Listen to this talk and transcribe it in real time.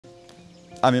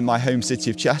I'm in my home city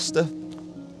of Chester,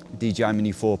 DJI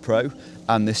Mini 4 Pro,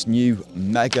 and this new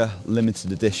mega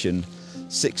limited edition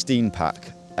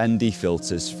 16-pack ND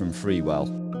filters from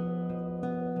Freewell.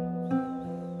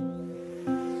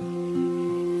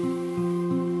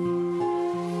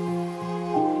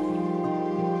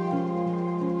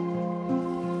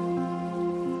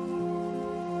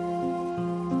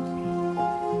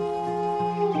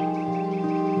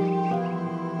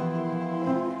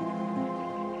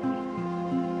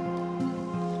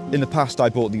 In the past, I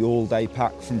bought the all-day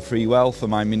pack from Freewell for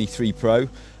my Mini 3 Pro,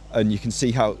 and you can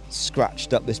see how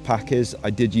scratched up this pack is. I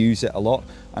did use it a lot,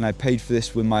 and I paid for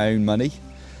this with my own money.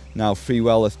 Now,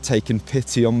 Freewell have taken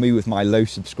pity on me with my low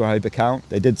subscriber count.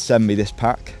 They did send me this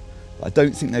pack. I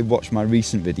don't think they've watched my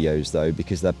recent videos though,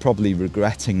 because they're probably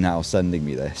regretting now sending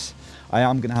me this. I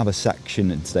am gonna have a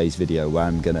section in today's video where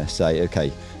I'm gonna say,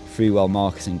 okay, Freewell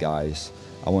marketing guys,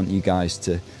 I want you guys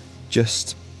to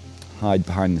just hide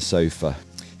behind the sofa.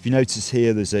 If you notice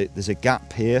here, there's a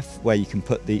gap here where you can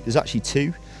put there's actually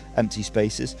two empty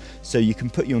spaces. So you can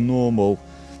put your normal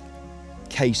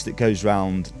case that goes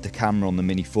around the camera on the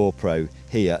Mini 4 Pro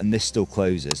here, and this still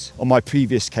closes. On my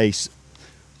previous case,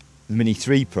 the Mini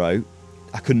 3 Pro,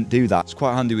 I couldn't do that. It's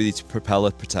quite handy with these propeller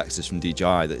protectors from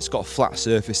DJI that it's got a flat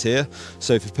surface here.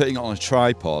 So if you're putting it on a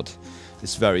tripod,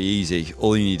 it's very easy.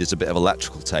 All you need is a bit of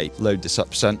electrical tape. Load this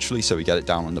up centrally so we get it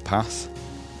down on the path.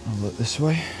 I'll look this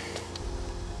way.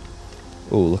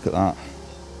 Oh, look at that.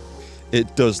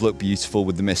 It does look beautiful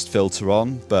with the mist filter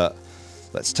on, but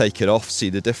let's take it off, see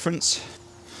the difference.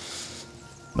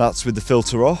 That's with the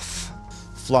filter off.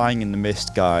 Flying in the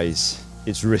mist, guys,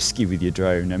 it's risky with your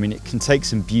drone. I mean, it can take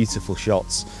some beautiful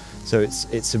shots, so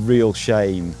it's a real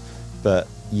shame, but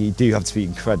you do have to be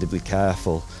incredibly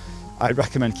careful. I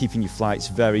recommend keeping your flights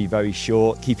very, very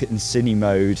short. Keep it in cine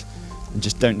mode, and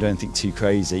just don't do anything too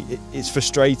crazy. It's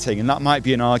frustrating, and that might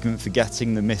be an argument for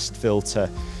getting the mist filter.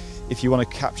 If you want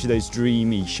to capture those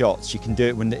dreamy shots, you can do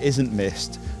it when there isn't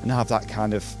mist and have that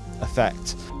kind of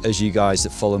effect. As you guys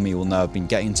that follow me will know, I've been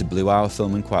getting into blue hour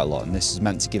filming quite a lot, and this is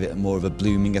meant to give it more of a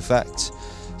blooming effect.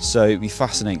 So it'd be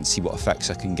fascinating to see what effects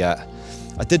I can get.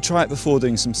 I did try it before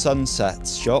doing some sunset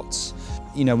shots.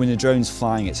 You know, when the drone's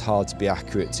flying, it's hard to be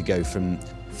accurate to go from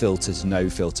filter to no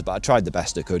filter, but I tried the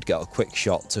best I could, get a quick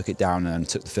shot, took it down and then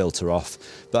took the filter off.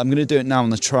 But I'm going to do it now on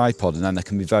the tripod, and then I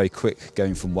can be very quick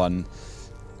going from one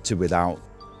to without.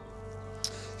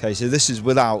 Okay, so this is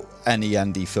without any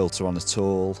ND filter on at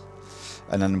all,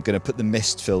 and then I'm going to put the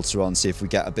mist filter on, see if we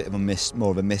get a bit of a mist, more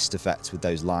of a mist effect with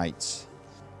those lights.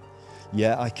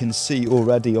 Yeah, I can see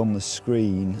already on the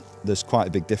screen there's quite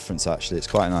a big difference actually. It's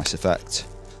quite a nice effect.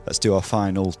 Let's do our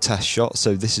final test shot.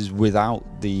 So this is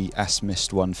without the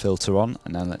SMIST 1 filter on,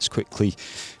 and then let's quickly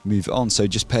move it on. So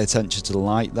just pay attention to the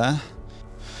light there.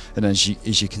 And as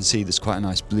you can see, there's quite a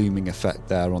nice blooming effect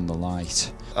there on the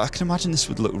light. I can imagine this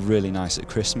would look really nice at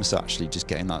Christmas actually, just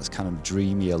getting that kind of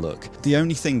dreamier look. The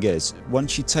only thing is,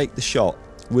 once you take the shot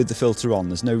with the filter on,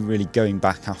 there's no really going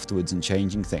back afterwards and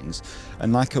changing things.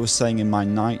 And like I was saying in my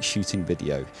night shooting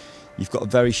video, you've got a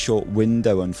very short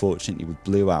window, unfortunately, with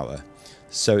blue hour.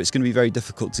 So it's going to be very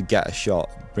difficult to get a shot,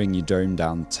 bring your drone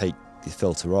down, take the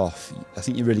filter off. I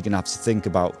think you're really going to have to think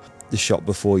about the shot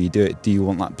before you do it. Do you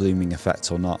want that blooming effect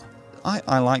or not?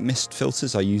 I like mist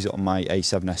filters. I use it on my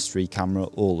A7S III camera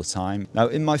all the time. Now,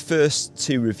 in my first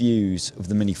two reviews of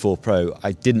the Mini 4 Pro,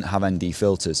 I didn't have ND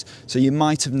filters. So you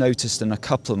might have noticed in a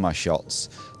couple of my shots,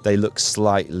 they look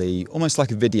slightly, almost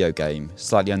like a video game,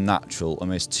 slightly unnatural,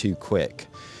 almost too quick.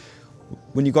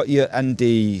 When you've got your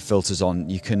ND filters on,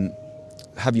 you can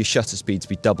have your shutter speeds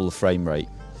be double the frame rate.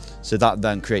 So that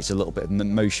then creates a little bit of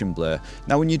motion blur.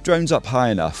 Now when your drone's up high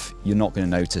enough, you're not going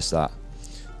to notice that.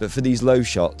 But for these low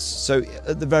shots, so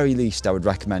at the very least I would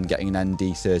recommend getting an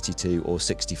ND 32 or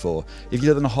 64. If you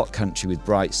live in a hot country with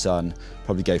bright sun,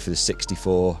 probably go for the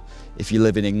 64. If you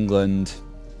live in England,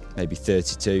 maybe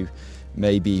 32,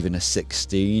 maybe even a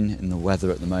 16 in the weather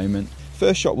at the moment.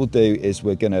 First shot we'll do is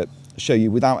we're going to show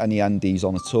you without any NDs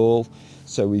on at all.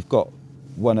 So we've got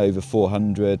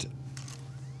 1/400.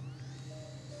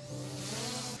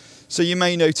 So you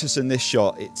may notice in this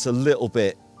shot, it's a little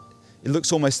bit, it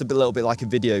looks almost a little bit like a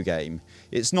video game.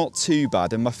 It's not too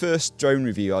bad. In my first drone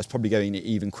review, I was probably going at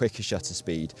even quicker shutter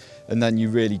speed. And then you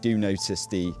really do notice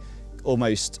the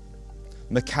almost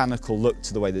mechanical look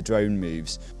to the way the drone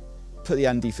moves. Put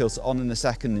the ND filter on in a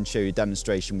second and show you a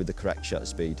demonstration with the correct shutter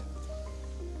speed.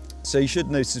 So you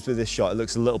should notice with this shot, it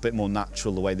looks a little bit more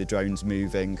natural the way the drone's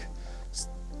moving.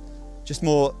 Just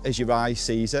more as your eye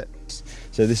sees it.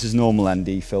 So this is normal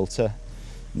ND filter.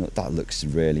 That looks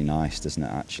really nice, doesn't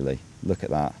it actually? Look at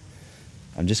that.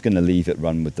 I'm just going to leave it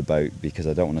run with the boat because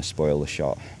I don't want to spoil the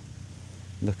shot.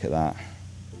 Look at that.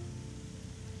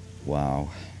 Wow.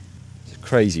 It's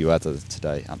crazy weather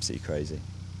today, absolutely crazy.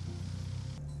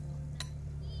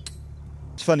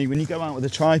 It's funny, when you go out with a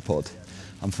tripod,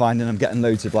 I'm finding I'm getting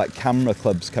loads of like camera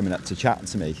clubs coming up to chat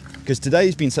to me, because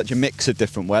today's been such a mix of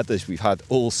different weathers we've had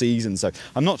all season. So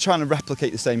I'm not trying to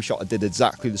replicate the same shot I did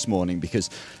exactly this morning,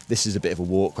 because this is a bit of a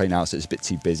walkway now, so it's a bit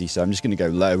too busy. So I'm just going to go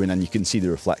low, and then you can see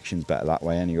the reflections better that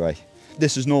way anyway.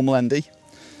 This is normal ND.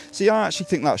 See, I actually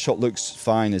think that shot looks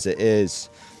fine as it is,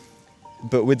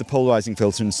 but with the polarizing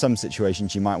filter, in some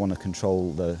situations you might want to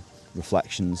control the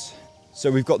reflections. So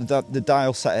we've got the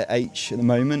dial set at H at the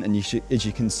moment, and as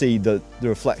you can see, the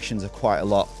reflections are quite a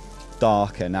lot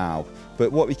darker now.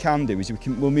 But what we can do is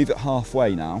we'll move it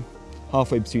halfway now,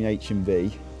 halfway between H and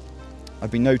V. I've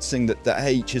been noticing that the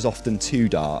H is often too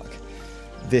dark.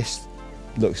 This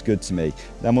looks good to me.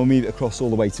 Then we'll move it across all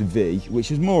the way to V,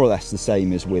 which is more or less the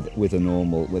same as with a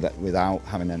normal, without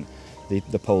having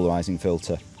the polarizing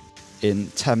filter.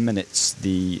 In 10 minutes,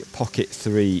 the Pocket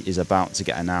 3 is about to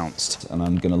get announced, and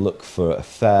I'm going to look for a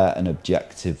fair and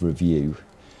objective review.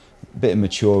 A bit of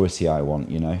maturity I want,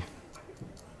 you know.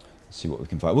 Let's see what we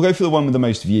can find. We'll go for the one with the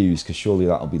most views, because surely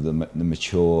that'll be the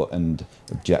mature and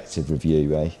objective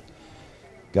review, eh?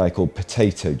 Guy called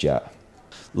Potato Jet.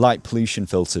 Light pollution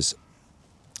filters.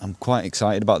 I'm quite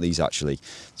excited about these actually.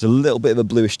 There's a little bit of a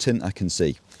bluish tint I can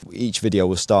see. Each video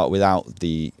will start without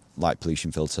the light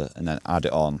pollution filter and then add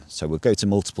it on. So we'll go to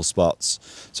multiple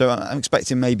spots. So I'm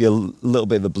expecting maybe a little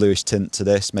bit of a bluish tint to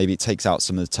this. Maybe it takes out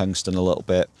some of the tungsten a little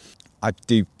bit. I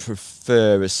do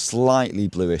prefer a slightly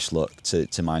bluish look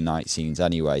to my night scenes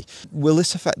anyway. Will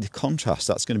this affect the contrast?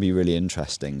 That's going to be really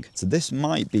interesting. So this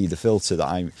might be the filter that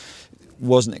I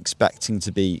wasn't expecting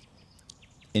to be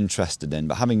interested in,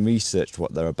 but having researched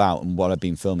what they're about and what I've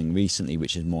been filming recently,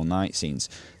 which is more night scenes,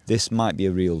 this might be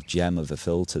a real gem of a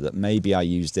filter that maybe I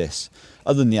use this.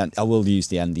 Other than I will use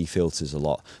the ND filters a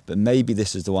lot, but maybe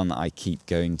this is the one that I keep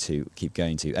going to.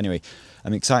 Anyway,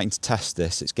 I'm excited to test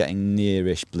this. It's getting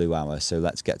nearish blue hour, so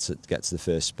let's get to the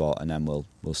first spot, and then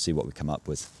we'll see what we come up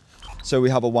with. So we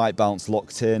have a white balance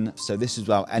locked in. So this is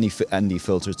without any ND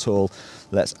filter at all.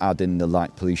 Let's add in the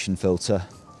light pollution filter.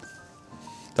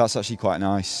 That's actually quite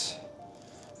nice.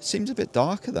 It seems a bit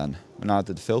darker then when I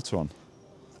added the filter on.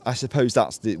 I suppose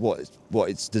that's what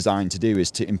it's designed to do, is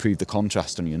to improve the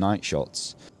contrast on your night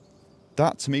shots.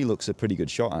 That to me looks a pretty good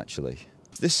shot actually.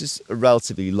 This is a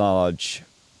relatively large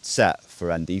set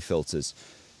for ND filters.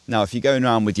 Now if you're going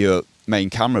around with your main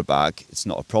camera bag, it's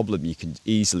not a problem, you can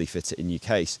easily fit it in your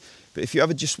case. But if you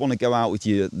ever just want to go out with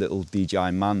your little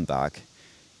DJI man bag,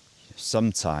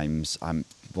 sometimes I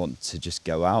want to just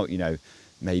go out, you know,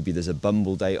 maybe there's a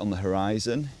bumble date on the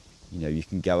horizon, you know, you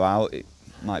can go out. It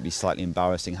might be slightly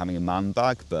embarrassing having a man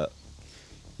bag, but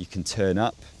you can turn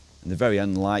up. In the very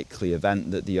unlikely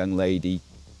event that the young lady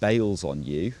bails on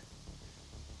you,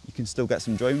 you can still get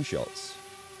some drone shots.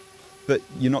 But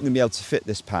you're not going to be able to fit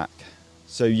this pack.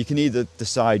 So you can either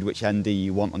decide which ND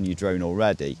you want on your drone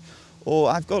already,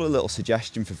 or I've got a little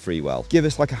suggestion for Freewell. Give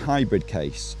us like a hybrid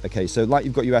case. Okay, so like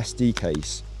you've got your SD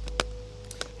case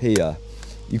here,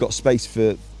 you've got space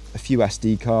for a few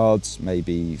SD cards,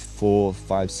 maybe 4,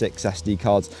 5, 6 SD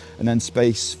cards, and then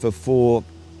space for 4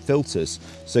 filters.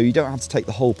 So you don't have to take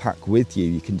the whole pack with you.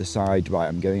 You can decide, right,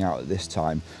 I'm going out at this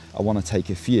time, I want to take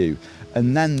a few.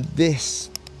 And then this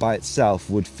by itself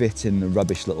would fit in the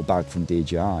rubbish little bag from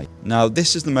DJI. Now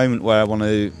this is the moment where I want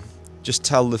to just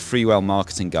tell the Freewell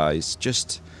marketing guys,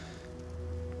 just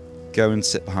go and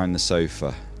sit behind the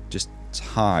sofa. Just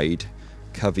hide,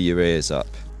 cover your ears up.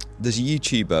 There's a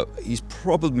YouTuber, he's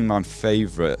probably my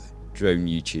favourite drone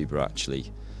YouTuber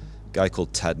actually, a guy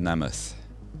called Ted Nemeth,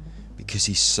 because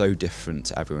he's so different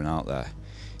to everyone out there.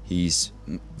 He's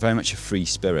very much a free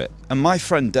spirit. And my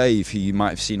friend Dave, who you might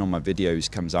have seen on my videos,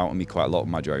 comes out on me quite a lot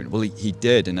on my drone. Well, he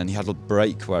did, and then he had a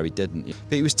break where he didn't.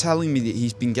 But he was telling me that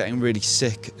he's been getting really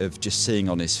sick of just seeing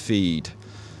on his feed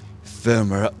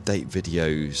firmware update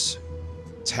videos,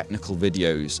 technical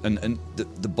videos, and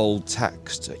the bold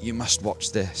text, you must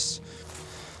watch this.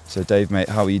 So Dave, mate,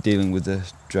 how are you dealing with the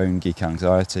drone geek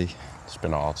anxiety? It's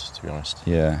been hard, to be honest.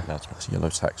 Yeah. It's yellow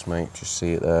text, mate. Just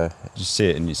see it there. Just see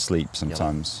it in your sleep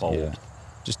sometimes. Bold. Yeah.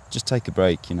 Just take a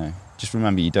break, you know. Just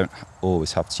remember, you don't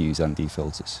always have to use ND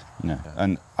filters, you know. Yeah.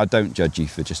 And I don't judge you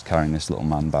for just carrying this little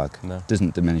man bag. No. It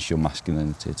doesn't diminish your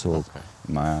masculinity at all,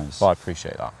 in my eyes. Well, I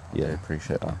appreciate that. Yeah. I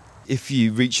appreciate that. If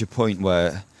you reach a point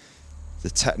where the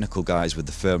technical guys with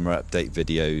the firmware update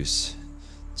videos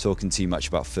talking too much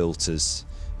about filters,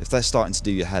 if they're starting to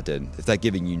do your head in, if they're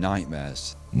giving you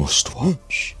nightmares, must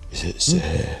watch, is it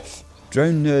safe?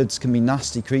 Drone nerds can be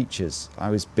nasty creatures.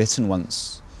 I was bitten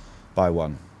once by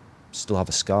one. Still have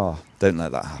a scar. Don't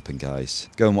let that happen, guys.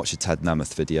 Go and watch a Ted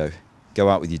Nemeth video. Go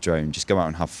out with your drone, just go out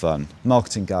and have fun.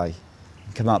 Marketing guy,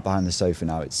 come out behind the sofa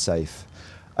now, it's safe.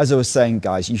 As I was saying,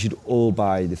 guys, you should all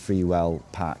buy the Freewell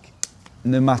pack.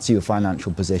 No matter your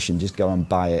financial position, just go and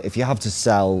buy it. If you have to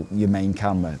sell your main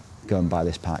camera, go and buy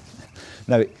this pack.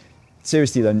 No,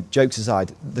 seriously then, jokes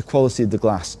aside, the quality of the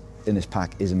glass in this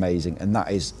pack is amazing, and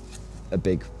that is a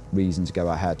big reason to go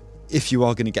ahead. If you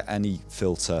are going to get any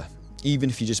filter, even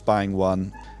if you're just buying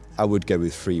one, I would go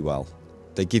with Freewell.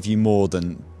 They give you more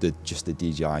than just the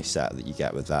DJI set that you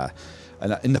get with there.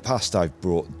 And in the past, I've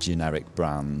brought generic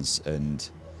brands, and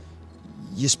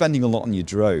you're spending a lot on your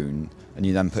drone, and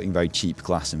you're then putting very cheap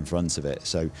glass in front of it.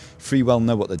 So Freewell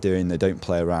know what they're doing, they don't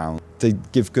play around. They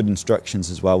give good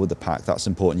instructions as well with the pack, that's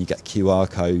important. You get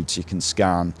QR codes, you can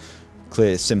scan,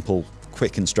 clear, simple,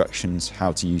 quick instructions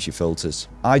how to use your filters.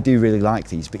 I do really like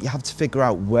these, but you have to figure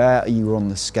out where are you on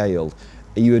the scale.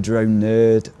 Are you a drone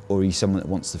nerd, or are you someone that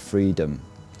wants the freedom?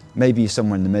 Maybe you're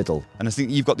somewhere in the middle. And I think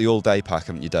you've got the all-day pack,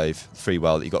 haven't you, Dave?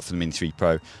 Freewell that you got for the Mini 3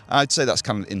 Pro. I'd say that's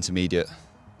kind of intermediate.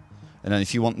 And then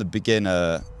if you want the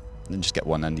beginner, then just get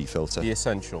one ND filter. The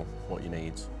essential, what you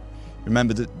need.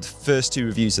 Remember the first two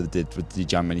reviews that I did with the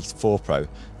DJI Mini 4 Pro,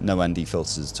 no ND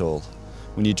filters at all.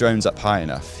 When your drone's up high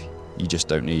enough, you just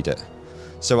don't need it.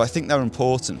 So I think they're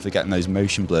important for getting those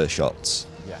motion blur shots.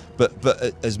 Yeah.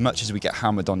 But as much as we get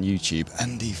hammered on YouTube,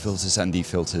 ND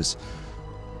filters,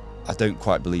 I don't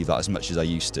quite believe that as much as I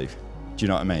used to. Do you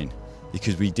know what I mean?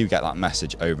 Because we do get that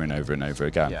message over and over and over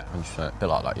again. Yeah, 100%. A bit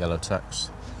like that yellow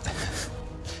text.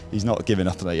 He's not giving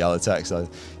up on that yellow text.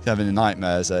 He's having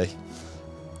nightmares, eh?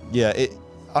 Yeah,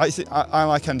 I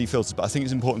like ND filters, but I think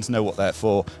it's important to know what they're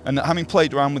for. And having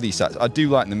played around with these sets, I do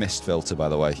like the MIST filter, by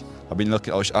the way. I've been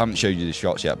looking, I haven't showed you the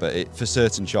shots yet, but for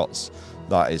certain shots,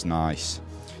 that is nice.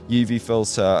 UV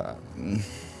filter,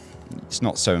 it's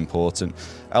not so important.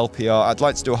 LPR, I'd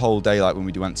like to do a whole day like when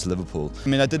we went to Liverpool. I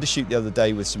mean, I did a shoot the other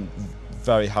day with some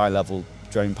very high-level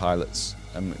drone pilots,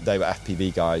 and they were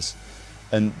FPV guys,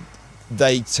 and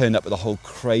they turned up with a whole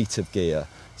crate of gear.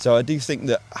 So I do think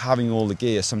that having all the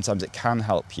gear, sometimes it can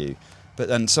help you. But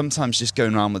then sometimes just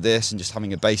going around with this and just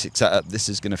having a basic setup, this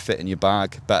is going to fit in your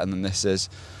bag better than this is.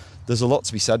 There's a lot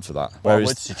to be said for that. Well, I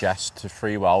would suggest to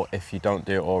Freewell, if you don't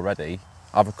do it already,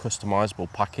 have a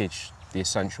customisable package, the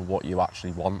essential what you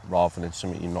actually want, rather than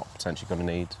something you're not potentially going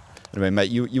to need. Anyway, mate,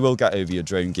 you will get over your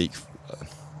drone geek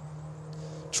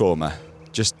trauma.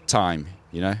 Just time,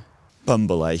 you know?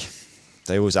 Bumble, eh?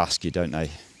 They always ask you, don't they?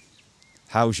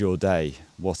 How's your day?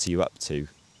 What are you up to?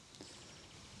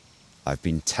 I've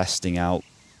been testing out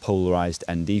polarised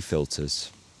ND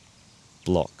filters.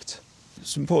 Blocked.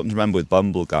 It's important to remember with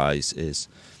Bumble, guys, is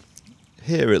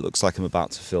here it looks like I'm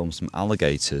about to film some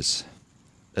alligators.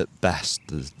 At best,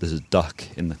 there's a duck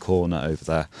in the corner over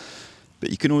there. But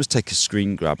you can always take a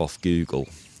screen grab off Google.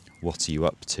 What are you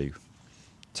up to?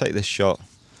 Take this shot,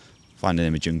 find an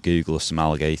image on Google of some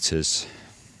alligators.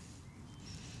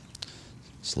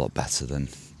 It's a lot better than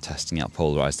testing out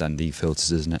polarised ND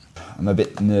filters, isn't it? I'm a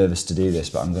bit nervous to do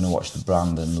this, but I'm going to watch the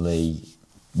Brandon Lee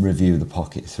review of the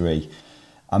Pocket 3.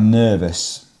 I'm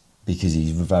nervous because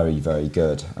he's very, very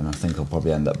good, and I think I'll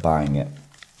probably end up buying it.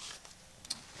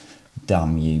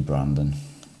 Damn you, Brandon.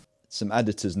 Some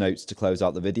editor's notes to close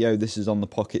out the video. This is on the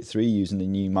Pocket 3 using the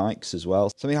new mics as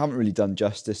well. Something I haven't really done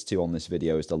justice to on this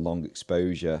video is the long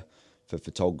exposure for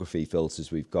photography filters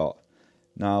we've got.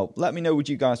 Now, let me know, would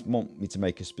you guys want me to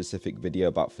make a specific video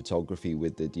about photography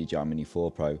with the DJI Mini 4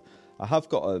 Pro? I have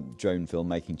got a drone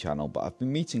filmmaking channel, but I've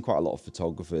been meeting quite a lot of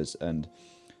photographers, and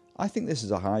I think this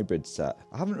is a hybrid set.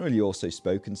 I haven't really also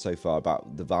spoken so far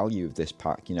about the value of this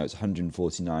pack. You know, it's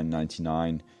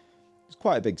 $149.99. It's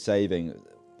quite a big saving.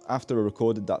 After I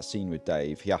recorded that scene with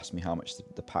Dave, he asked me how much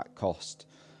the pack cost,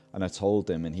 and I told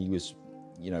him, and he was,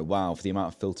 you know, wow, for the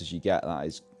amount of filters you get, that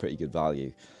is pretty good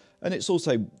value. And it's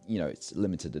also, you know, it's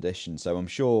limited edition, so I'm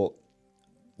sure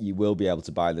you will be able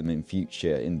to buy them in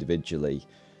future individually.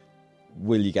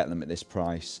 Will you get them at this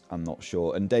price? I'm not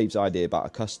sure. And Dave's idea about a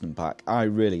custom pack, I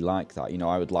really like that. You know,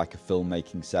 I would like a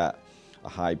filmmaking set, a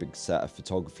hybrid set, a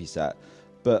photography set,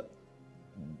 but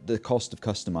the cost of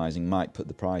customizing might put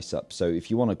the price up. So if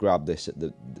you want to grab this at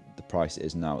the price it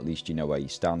is now, at least you know where you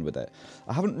stand with it.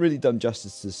 I haven't really done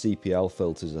justice to the CPL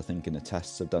filters, I think, in the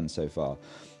tests I've done so far.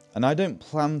 And I don't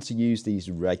plan to use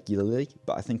these regularly,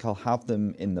 but I think I'll have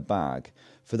them in the bag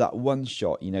for that one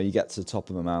shot. You know, you get to the top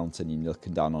of a mountain and you're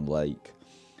looking down on a lake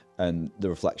and the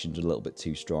reflections are a little bit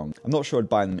too strong. I'm not sure I'd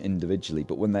buy them individually,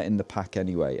 but when they're in the pack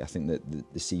anyway, I think that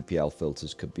the CPL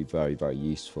filters could be very, very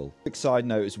useful. Quick side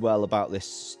note as well about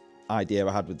this idea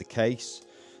I had with the case.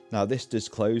 Now this does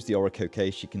close, the Oracle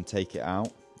case, you can take it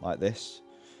out like this,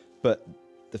 but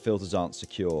the filters aren't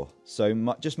secure.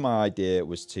 So just my idea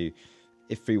was to,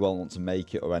 if Freewell want to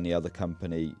make it or any other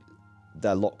company,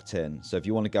 they're locked in. So if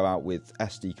you want to go out with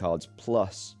SD cards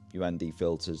plus your ND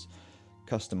filters,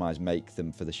 customize, make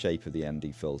them for the shape of the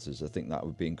ND filters. I think that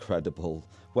would be incredible.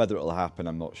 Whether it'll happen,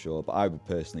 I'm not sure, but I would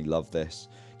personally love this.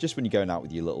 Just when you're going out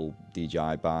with your little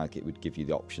DJI bag, it would give you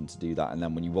the option to do that. And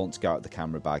then when you want to go out with the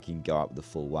camera bag, you can go out with the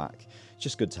full whack. It's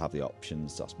just good to have the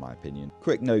options, that's my opinion.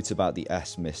 Quick note about the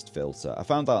SMIST filter. I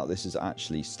found out this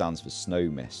actually stands for snow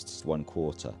mist,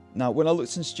 1/4. Now, when I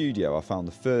looked in studio, I found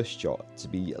the first shot to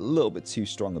be a little bit too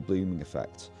strong a blooming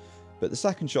effect. But the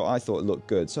second shot I thought it looked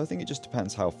good, so I think it just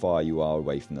depends how far you are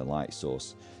away from the light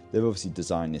source. They've obviously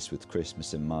designed this with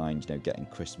Christmas in mind, you know, getting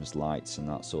Christmas lights and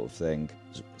that sort of thing.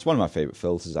 It's one of my favourite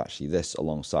filters actually, this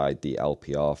alongside the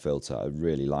LPR filter. I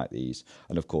really like these.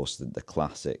 And of course the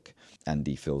classic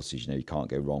ND filters, you know, you can't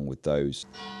go wrong with those.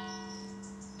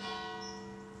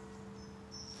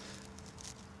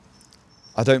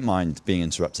 I don't mind being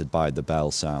interrupted by the bell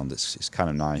sound, it's kind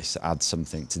of nice, it adds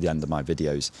something to the end of my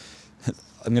videos.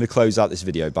 I'm going to close out this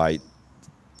video by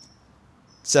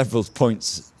several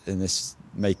points in this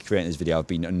creating this video. I've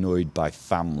been annoyed by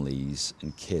families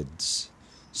and kids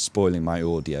spoiling my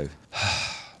audio.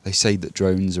 They say that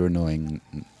drones are annoying.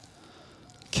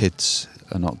 Kids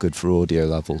are not good for audio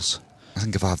levels. I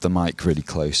think if I have the mic really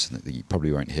close, you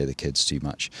probably won't hear the kids too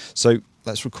much. So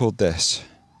let's record this.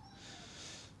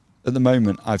 At the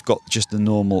moment, I've got just the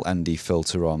normal ND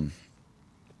filter on.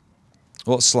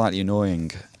 What's slightly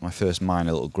annoying, my first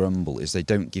minor little grumble, is they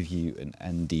don't give you an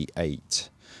ND8.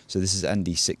 So this is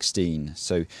ND16.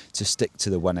 So to stick to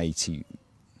the 180,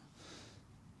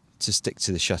 to stick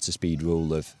to the shutter speed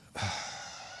rule of...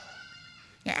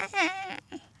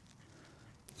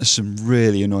 There's some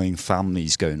really annoying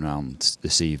families going around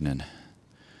this evening.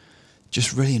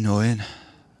 Just really annoying.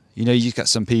 You know, you get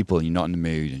some people and you're not in the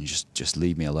mood and just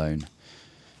leave me alone.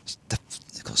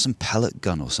 They've got some pellet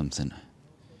gun or something.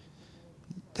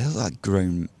 They look like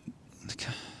grown... What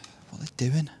are they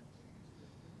doing?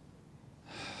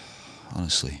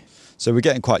 Honestly. So we're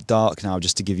getting quite dark now,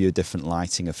 just to give you a different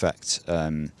lighting effect.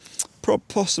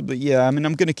 Possibly, yeah. I mean,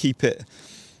 I'm going to keep it...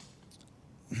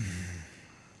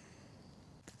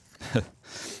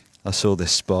 I saw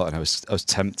this spot and I was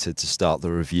tempted to start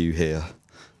the review here.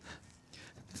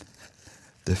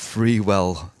 The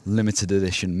Freewell limited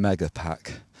edition mega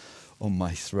pack on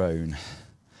my throne.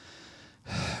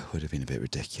 Would have been a bit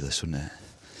ridiculous, wouldn't it?